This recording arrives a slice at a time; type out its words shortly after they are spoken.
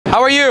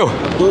How are you?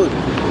 Good.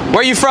 Where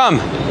are you from?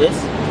 Yes.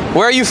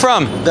 Where are you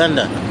from?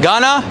 Uganda.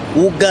 Ghana?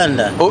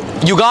 Uganda. Oh,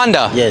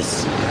 Uganda?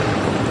 Yes.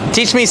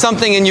 Teach me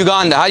something in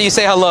Uganda. How do you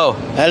say hello?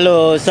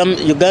 Hello. Some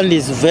Uganda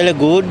is very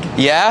good,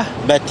 Yeah?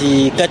 but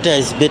Qatar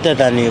is better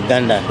than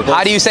Uganda.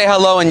 How do you say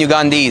hello in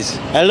Ugandese?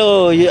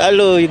 Hello,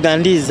 hello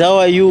Ugandese. How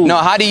are you? No,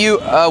 how do you,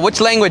 which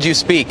language you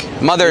speak?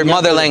 Mother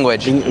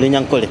language?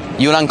 Linyankole.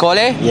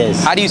 Yulankole?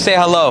 Yes. How do you say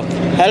hello?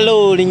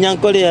 Hello,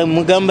 Linyankole.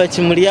 Mugamba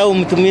chimuliao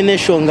mtumine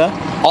shonga.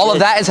 All of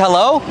that is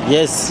hello?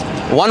 Yes.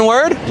 One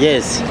word?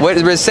 Yes. Wait,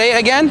 say it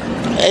again?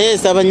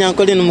 Yes,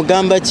 abanyankole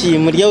mugamba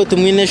chimuliao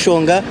tumine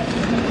shonga.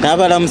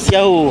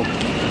 Nabalamusyaho.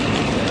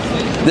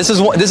 This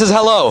is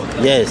hello.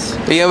 Yes.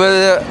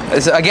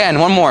 Again,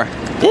 one more.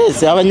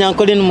 Yes,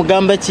 abanyankole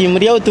mugamba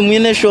chimuliao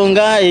tumine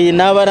shonga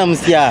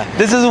nabalamusya.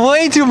 This is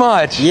way too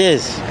much.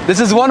 Yes. This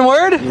is one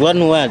word?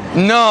 One word.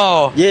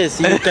 No. Yes,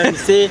 you can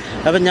say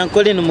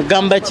abanyankole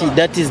mugambachi.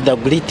 That is the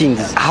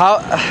greetings. How?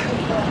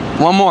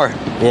 One more.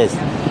 Yes.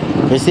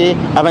 You say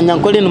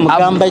abanyankole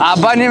mugambachi.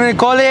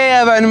 Abanyankole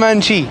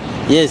abanmanchi.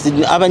 Yes,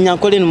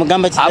 abanyankole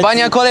mugambachi.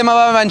 Abanyankole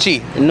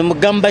mabamanchi.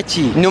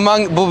 Mugambachi.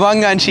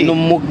 Bubanganchi.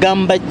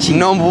 Mugambachi.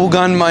 No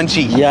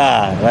buganmanchi.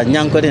 Yeah,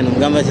 abanyankole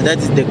mugambachi. That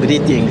is the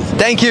greetings.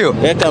 Thank you.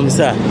 Welcome,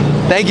 sir.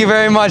 Thank you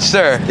very much,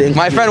 sir. Thank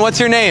My you. friend, what's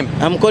your name?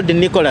 I'm called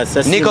Nicholas.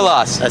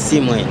 Nicholas.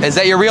 Asimwe. Is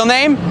that your real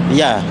name?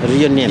 Yeah,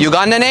 real name.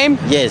 Uganda name?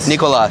 Yes.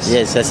 Nicholas.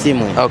 Yes,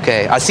 Asimwe.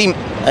 Okay.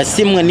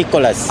 Asimwe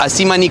Nicholas.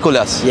 Asima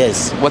Nicholas.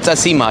 Yes. What's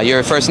Asima?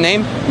 Your first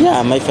name?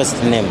 Yeah, my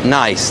first name.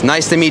 Nice.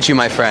 Nice to meet you,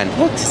 my friend.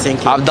 What?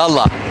 Thank you.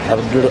 Abdullah.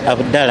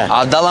 Abdallah.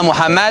 Abdullah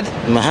Muhammad.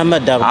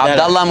 Muhammad Abdallah.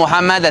 Abdullah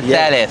Muhammad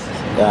al-Thalith.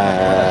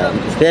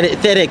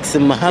 Terex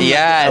Muhammad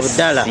Yes.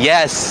 Abdallah.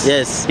 Yes.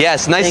 Yes.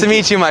 Yes. Nice Thank to you.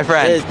 meet you, my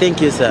friend. Yes,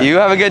 thank you, sir. You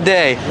have a good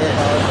day.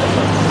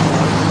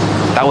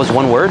 That was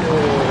one word?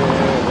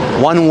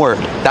 One word.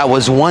 That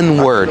was one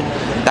word.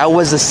 That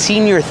was a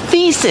senior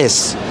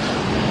thesis.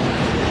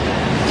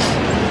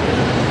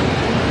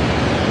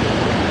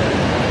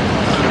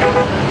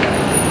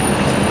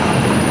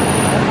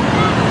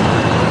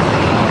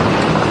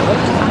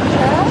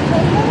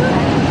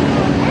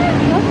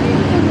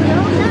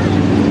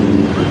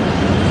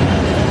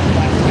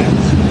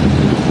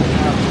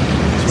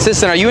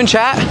 Assistant, are you in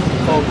chat?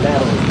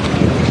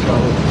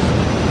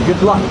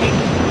 Good luck.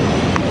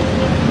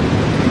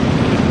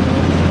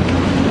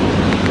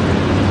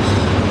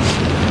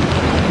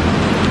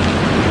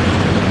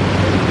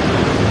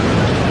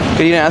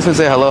 Could you ask him to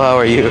say hello, how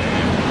are you?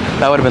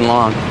 That would have been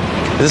long.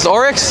 Is this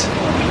Oryx?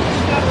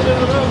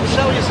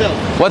 Show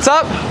yourself. What's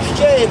up?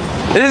 Shame.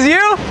 Is this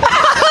you?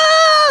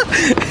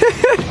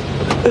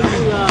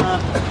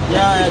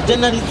 Yeah,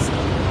 journalist.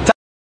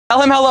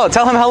 Tell him hello.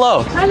 Tell him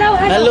hello. Hello,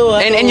 Hello.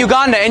 In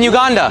Uganda. In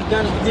Uganda.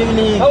 Good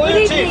evening. How are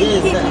you, Chief?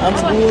 Yes, I'm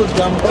good.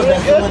 I'm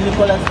good. I'm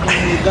Nicholas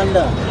from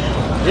Uganda.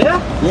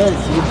 Yeah? Yes,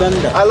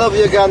 Uganda. I love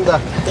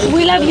Uganda.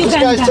 We love This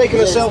Uganda. guy's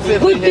taking a selfie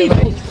of me Good here,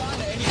 people. mate.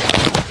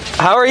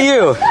 How are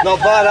you? Not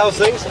bad, how's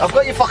things? I've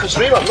got your fucking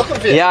stream, I'm looking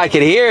for you. Yeah, I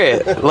could hear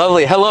it.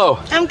 Lovely. Hello.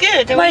 I'm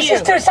good. How are My you?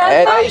 sister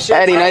Sandra.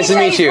 Eddie, nice to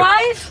meet you.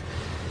 Wife.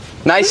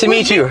 Nice to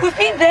meet you. We've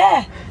been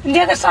there, on the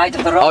other side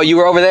of the road. Oh, you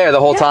were over there the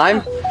whole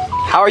time?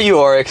 How are you,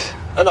 Oryx?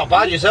 Not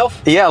bad,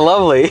 yourself? Yeah,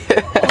 lovely.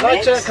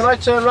 Can I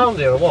turn around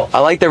here or what? I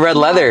like the red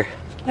leather.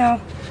 No.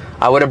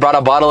 I would have brought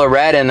a bottle of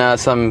red and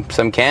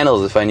some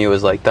candles if I knew it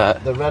was like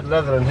that. The red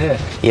leather in here.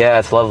 Yeah,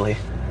 it's lovely.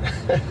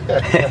 A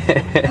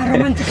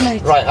romantic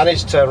night. Right, I need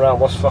to turn around.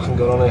 What's fucking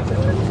going on here?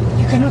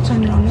 You cannot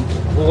turn around. No?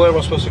 Well, where am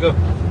I supposed to go?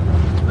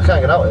 I can't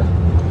get out here.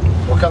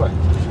 What can I?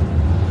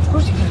 Of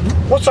course you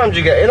can. What time did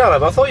you get in,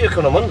 Arab? I thought you were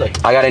coming on Monday.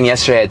 I got in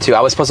yesterday at 2. I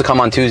was supposed to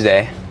come on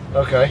Tuesday.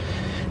 Okay.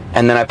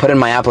 And then I put in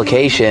my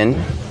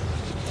application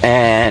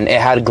and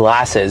it had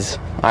glasses.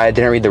 I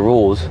didn't read the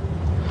rules.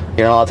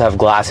 You're not allowed to have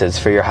glasses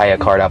for your Haya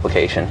card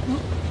application.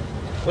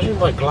 What do you mean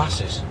by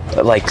glasses?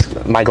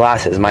 Like my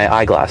glasses, my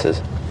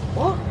eyeglasses.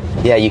 What?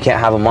 Yeah, you can't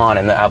have them on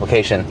in the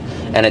application.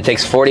 And it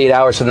takes 48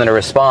 hours for them to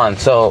respond.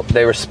 So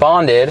they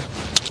responded,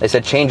 they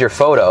said change your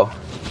photo.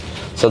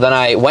 So then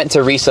I went to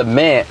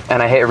resubmit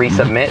and I hit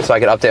resubmit so I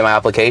could update my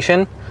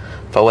application.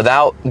 But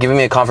without giving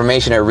me a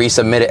confirmation, it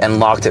resubmitted and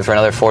locked it for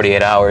another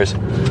 48 hours.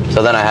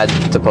 So then I had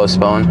to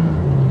postpone.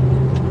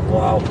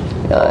 Wow.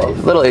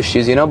 Little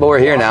issues, you know, but we're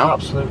here now.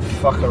 Absolute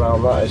fuck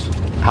around that is.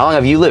 How long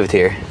have you lived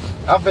here?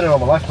 I've been here all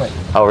my life, mate.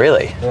 Oh,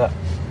 really? Yeah.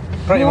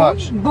 Pretty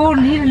much.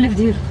 Born here and lived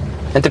here.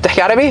 انت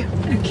بتحكي عربي؟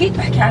 أكيد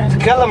بحكي عربي.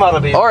 تكلم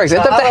عربي. أوركس،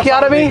 أنت بتحكي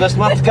عربي؟ بس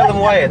ما تتكلم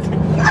وايد.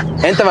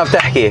 انت ما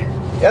بتحكي.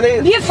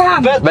 يعني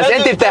بيفهم. بس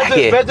أنت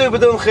بتحكي. بدو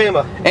بدون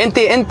خيمة.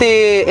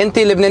 انت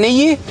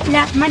لبنانية؟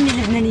 لا ماني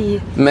لبنانية.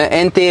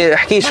 ما انت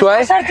احكي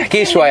شوي.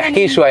 احكي شوي.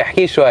 احكي شوي.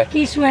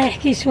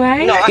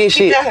 احكي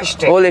شيء.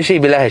 قولي شيء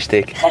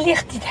بلهجتك. خلي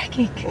اختي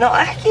تحكيك.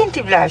 احكي انت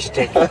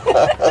بلهجتك.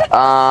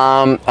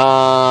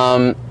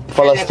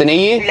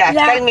 فلسطينية؟ لا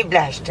تكلمي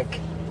بلهجتك.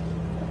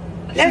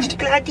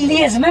 لهجتك العادية.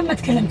 لي زمان ما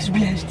تكلمتش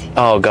بلهجتي.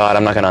 Oh God,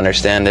 I'm not gonna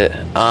understand it.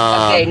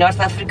 Okay, North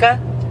Africa?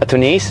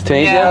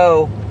 Tunisia?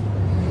 No.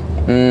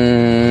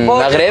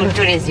 Maghreb? with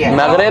Tunisia.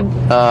 Maghreb?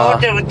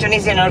 Border with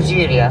Tunisia and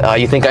Algeria.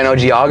 You think I know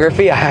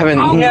geography? I haven't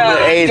Oh, no, the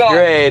you 8th don't.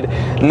 grade.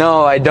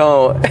 No, I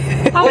don't.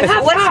 I would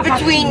have What's half,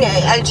 between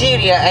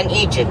Algeria and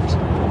Egypt?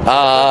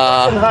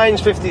 And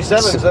Heinz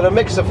 57s, they're a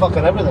mix of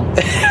fucking everything.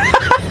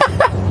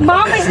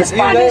 Mom is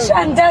Spanish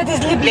and dad is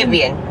Libyan.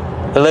 Libyan.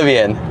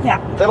 Libyan. Yeah,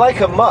 They're like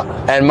a mutt.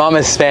 And mom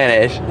is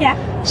Spanish. yeah.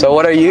 So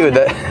what are you?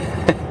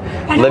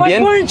 And Libyan? I was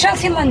born in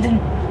Chelsea, London.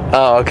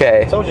 Oh,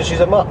 okay. Told you she's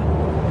a mutt.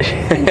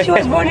 And she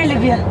was born in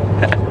Libya.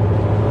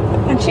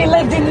 And she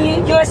lived in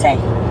the USA.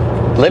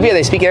 Libya,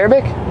 they speak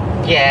Arabic?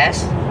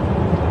 Yes.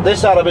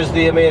 This Arab is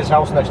the Emir's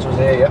house next to us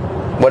here, yeah?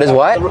 What is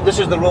what? This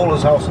is the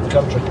ruler's house of the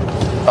country.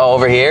 Oh,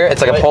 over here?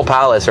 It's like a Right. whole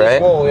palace, This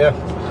right? wall, yeah.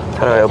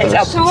 How do I open It's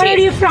this? up. So where are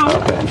you from?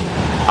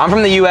 I'm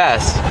from the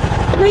US.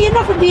 No, you're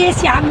not from the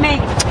US يا عمي.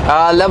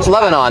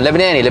 Lebanon,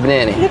 Lebanese.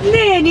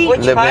 لبناني.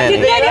 Which part? لبناني.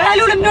 لبناني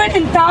قالوا لي من وين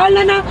انت؟ قال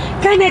انا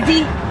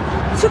كندي.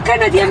 شو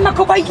كندي امك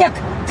وبيك؟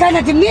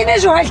 كندي منين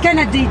اجوا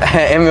هالكندي؟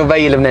 امي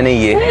وبي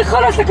لبنانية. ايه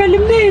خلص لك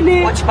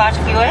لبناني. Which part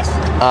of US?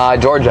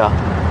 Georgia.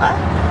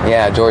 Huh?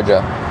 Yeah,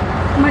 Georgia.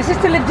 My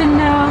sister lived in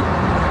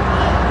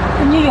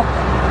New York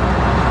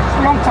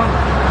for a long time.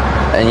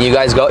 And you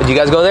guys go? Do you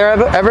guys go there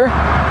ever?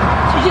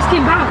 She just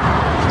came back.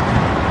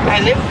 I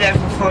lived there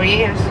for 4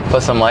 years.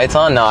 Put some lights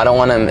on? No, I don't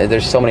want him.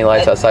 There's so many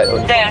lights outside.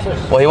 There.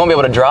 Well, he won't be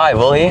able to drive,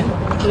 will he?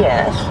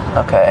 Yes.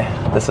 Okay.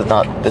 This is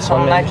not this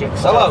one. All Maybe? magic.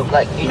 Hello. Stuff.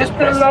 Like you just Mr.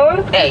 press. Lord,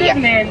 Yeah, good yeah.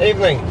 evening.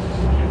 Evening.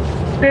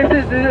 This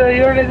is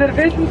your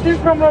reservation is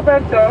from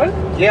Roberto.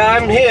 Yeah,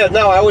 I'm here.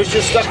 No, I was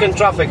just stuck in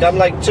traffic. I'm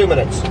like 2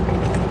 minutes.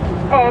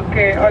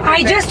 Okay, okay.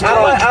 I just And,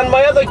 called. and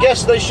my other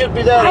guests, they should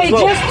be there I as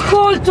well. just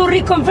called to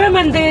reconfirm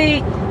and the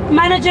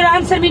manager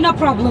answered me no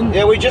problem.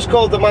 Yeah, we just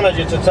called the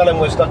manager to tell him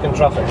we're stuck in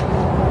traffic.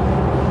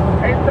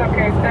 It's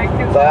okay. Thank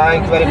you.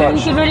 Thank you very much.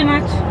 Thank you very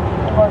much.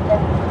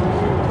 Welcome.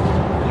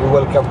 You're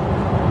welcome.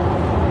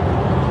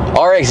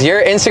 Oryx,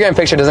 your Instagram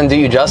picture doesn't do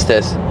you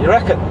justice. You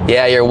reckon?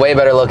 Yeah, you're way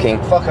better looking.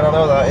 Fucking, I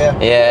know that, yeah.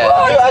 Yeah.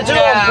 I do it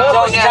on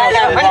purpose. Yeah,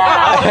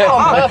 I do it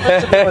on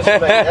purpose to be honest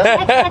with you,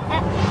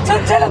 yeah? So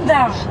tell him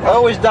that. I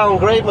always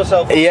downgrade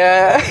myself.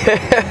 Yeah.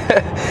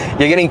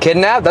 You're getting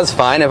kidnapped? That's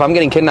fine. If I'm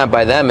getting kidnapped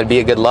by them, it'd be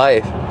a good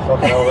life.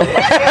 Fucking hell.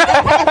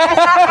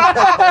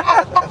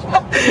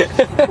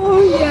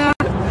 Oh yeah.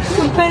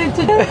 Compared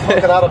to the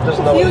Fucking Arab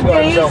doesn't know what he's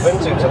got Few himself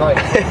days. into tonight.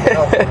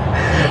 No.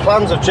 The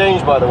plans have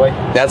changed, by the way.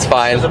 That's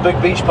fine. There's a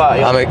big beach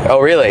party. Oh,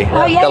 really?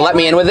 Oh, yeah, They'll let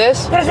me in with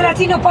this? There's a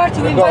Latino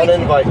party we We've got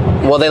an invited.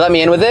 invite. Will they let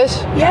me in with this?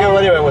 You go Yeah.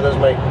 anywhere with us,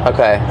 mate.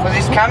 Okay. For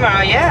this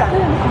camera, yeah.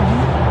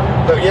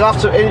 But you'll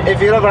have to,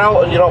 if you're ever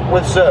out and you're not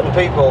with certain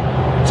people,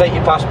 take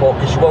your passport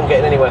because you won't get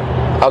in anywhere.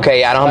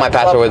 Okay, yeah, I don't have my Like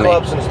passport with me.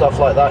 clubs and stuff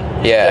like that.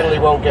 Yeah. You generally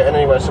won't get in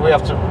anywhere, so we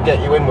have to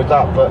get you in with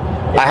that. But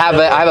I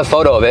have a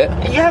photo of it.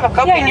 You have a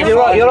copy Yeah, in your You're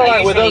phone. right. You're I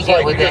alright with usually us, get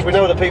like with because it. we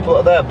know the people that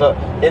are there. But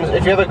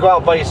if you ever go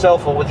out by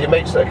yourself or with your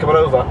mates that are coming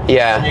over,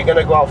 Yeah. and you're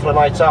gonna go out for a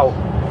night out,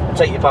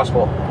 take your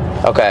passport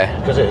Okay.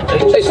 because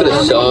Thanks for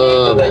the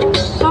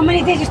sub. How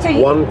many days you stay?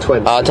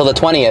 120. Till the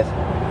 20th.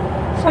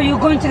 So you're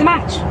going to the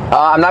match?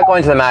 I'm not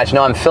going to the match.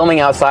 No, I'm filming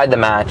outside the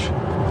match.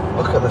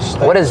 Look at this.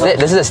 What is this?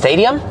 This is a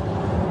stadium?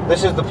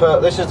 This is the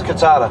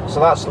Qatar. So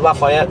that's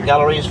Lafayette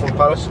Galleries from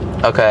Paris,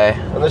 Okay.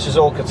 and this is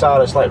all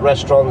Qatar. It's like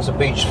restaurants, a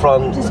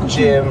beachfront, Just a go to-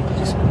 gym.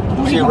 Just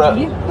A few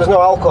there's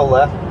no alcohol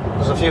there.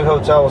 There's a few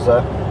hotels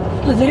there.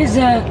 No, there is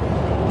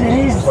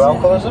For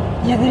alcohol, is it?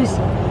 yeah,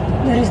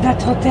 there is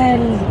that hotel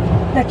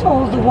that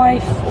all the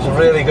wife. There's a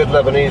really good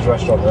Lebanese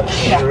restaurant there.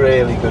 Yeah.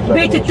 Really good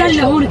بيت Lebanese التلة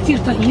restaurant. هون كثير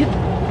طيب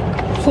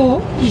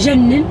فوق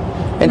يجنن.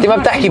 انت ما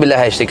بتحكي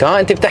بلهجتك ها؟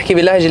 انت بتحكي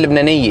باللهجة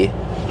اللبنانية.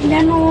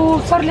 لأنه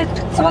صار لي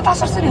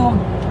 17 سنة هون.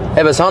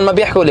 ايه بس هون ما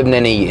بيحكوا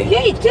لبنانية.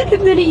 يا كثير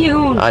لبنانية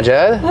هون. عن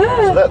جد؟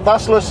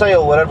 That's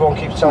Lusail where everyone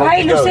keeps telling Why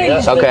you to go.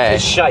 Lusail? Yeah? Okay.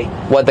 It's shite.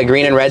 What, the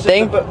green and red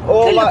thing? But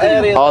all that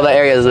area. All the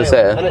areas are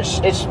Lusail. And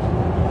it's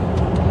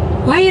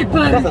وهي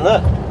البر. nothing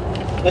there.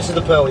 This is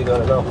the pearl you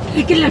got it now.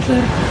 هي كلها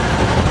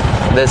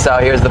البر. This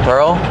out here is the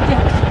Pearl.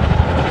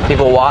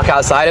 People walk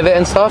outside of it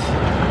and stuff.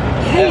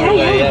 هي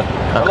Everywhere, هي. yeah.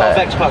 A lot of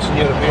Okay. expats and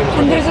Europeans.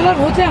 And there's a lot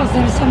of hotels.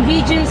 There's some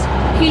beaches,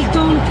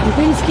 Hilton,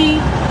 Kempinski.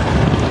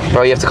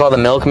 Bro, you have to call the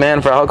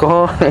milkman for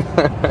alcohol?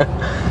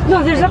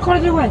 No, there's alcohol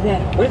everywhere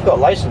there. We've got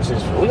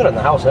licenses. We got in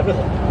the house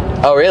everything.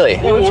 Oh, really?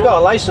 Yeah, we've got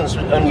a license,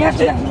 and You have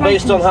to have a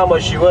based on license. how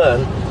much you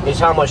earn is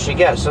how much you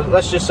get. So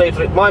let's just say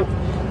for it,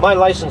 my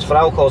license for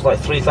alcohol is like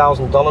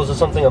 $3,000 or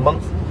something a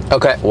month.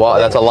 Okay, well,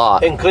 that's a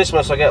lot. In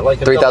Christmas, I get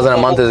like a $3,000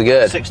 a month is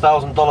good.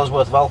 $6,000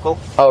 worth of alcohol.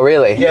 Oh,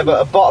 really? Yeah, but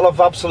a bottle of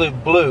Absolute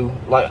Blue,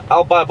 like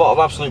I'll buy a bottle of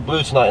Absolute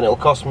Blue tonight, and it'll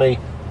cost me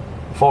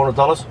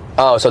 $400.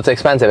 Oh, so it's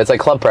expensive. It's like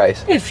club price.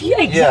 If you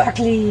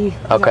exactly.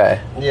 Okay.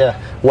 Yeah.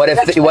 What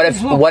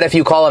if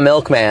you call a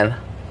milkman?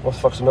 What the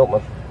fuck's a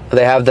milkman?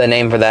 They have the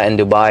name for that in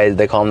Dubai.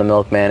 They call him the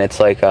milkman. It's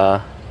like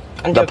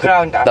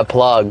Underground. the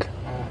plug.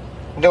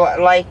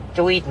 Like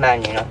the weed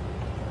man, you know.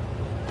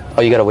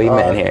 Oh, you got a weed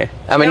man here.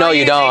 I mean, no,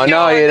 you don't.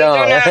 No, you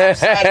don't.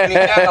 Sadly,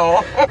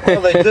 no.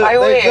 Well, they do. I They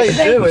wish. do.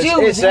 They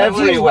do. It's They do.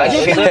 everywhere.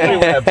 It's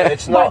everywhere, but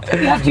it's not. But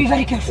you have to be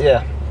very careful.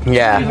 Yeah.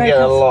 Yeah. You get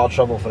in a lot of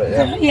trouble for it.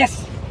 Yeah.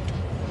 Yes.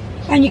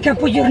 and you can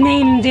put your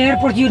name in the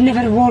airport. You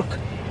never work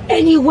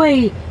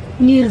anyway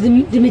near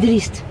the Middle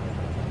East.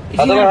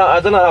 I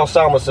don't know how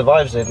Salma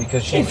survives it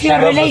because she. If she you're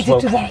loves the related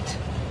smoke. to that.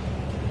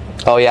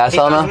 Oh yeah,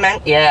 Because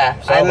Salma? yeah,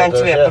 I Salma meant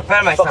does, to yeah.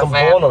 prepare myself. Fucking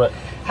I born on it.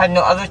 had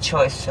no other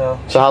choice, so.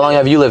 So how long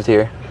have you lived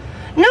here?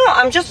 No,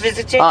 I'm just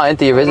visiting. Oh,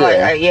 into your visitor.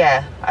 Like,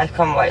 yeah, I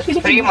come like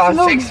 3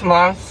 months, 6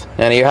 months.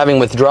 And you're having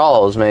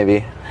withdrawals,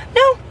 maybe.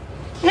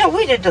 No,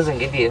 weed it doesn't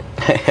give you.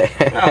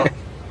 No,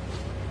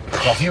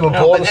 Well, if you were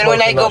no. born But then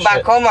when I smoking go that back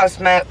shit. home,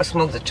 I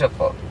smoke the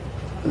triple.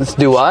 Let's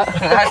do what?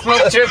 I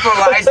smoke triple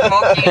while I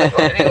smoke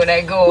it when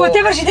I go.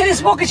 Whatever she didn't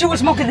smoke it, she will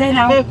smoke it there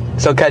now.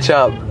 So catch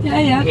up.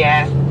 Yeah.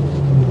 Yeah.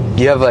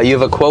 You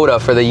have a quota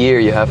for the year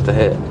you have to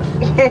hit.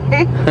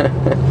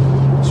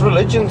 It's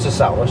religion to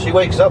Salma. She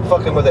wakes up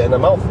fucking with it in her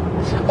mouth.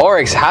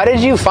 Oryx, how did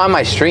you find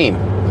my stream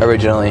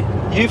originally?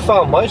 You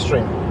found my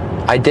stream.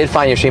 I did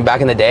find your stream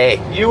back in the day.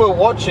 You were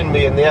watching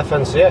me in the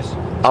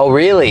FNCS. Oh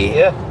really?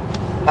 Yeah.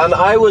 And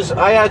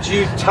I had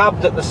you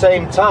tabbed at the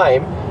same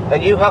time,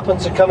 and you happened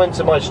to come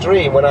into my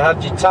stream when I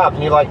had you tabbed,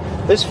 and you're like,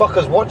 "This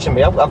fucker's watching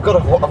me. I've got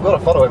to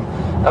follow him."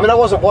 I mean, I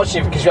wasn't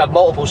watching you because you had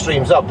multiple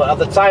streams up, but at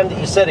the time that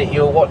you said it,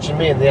 you were watching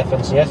me in the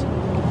FNCS,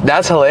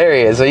 That's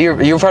hilarious. So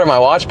you're part of my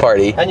watch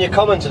party. and you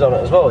commented on it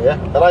as well, yeah.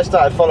 And I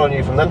started following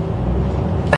you from then.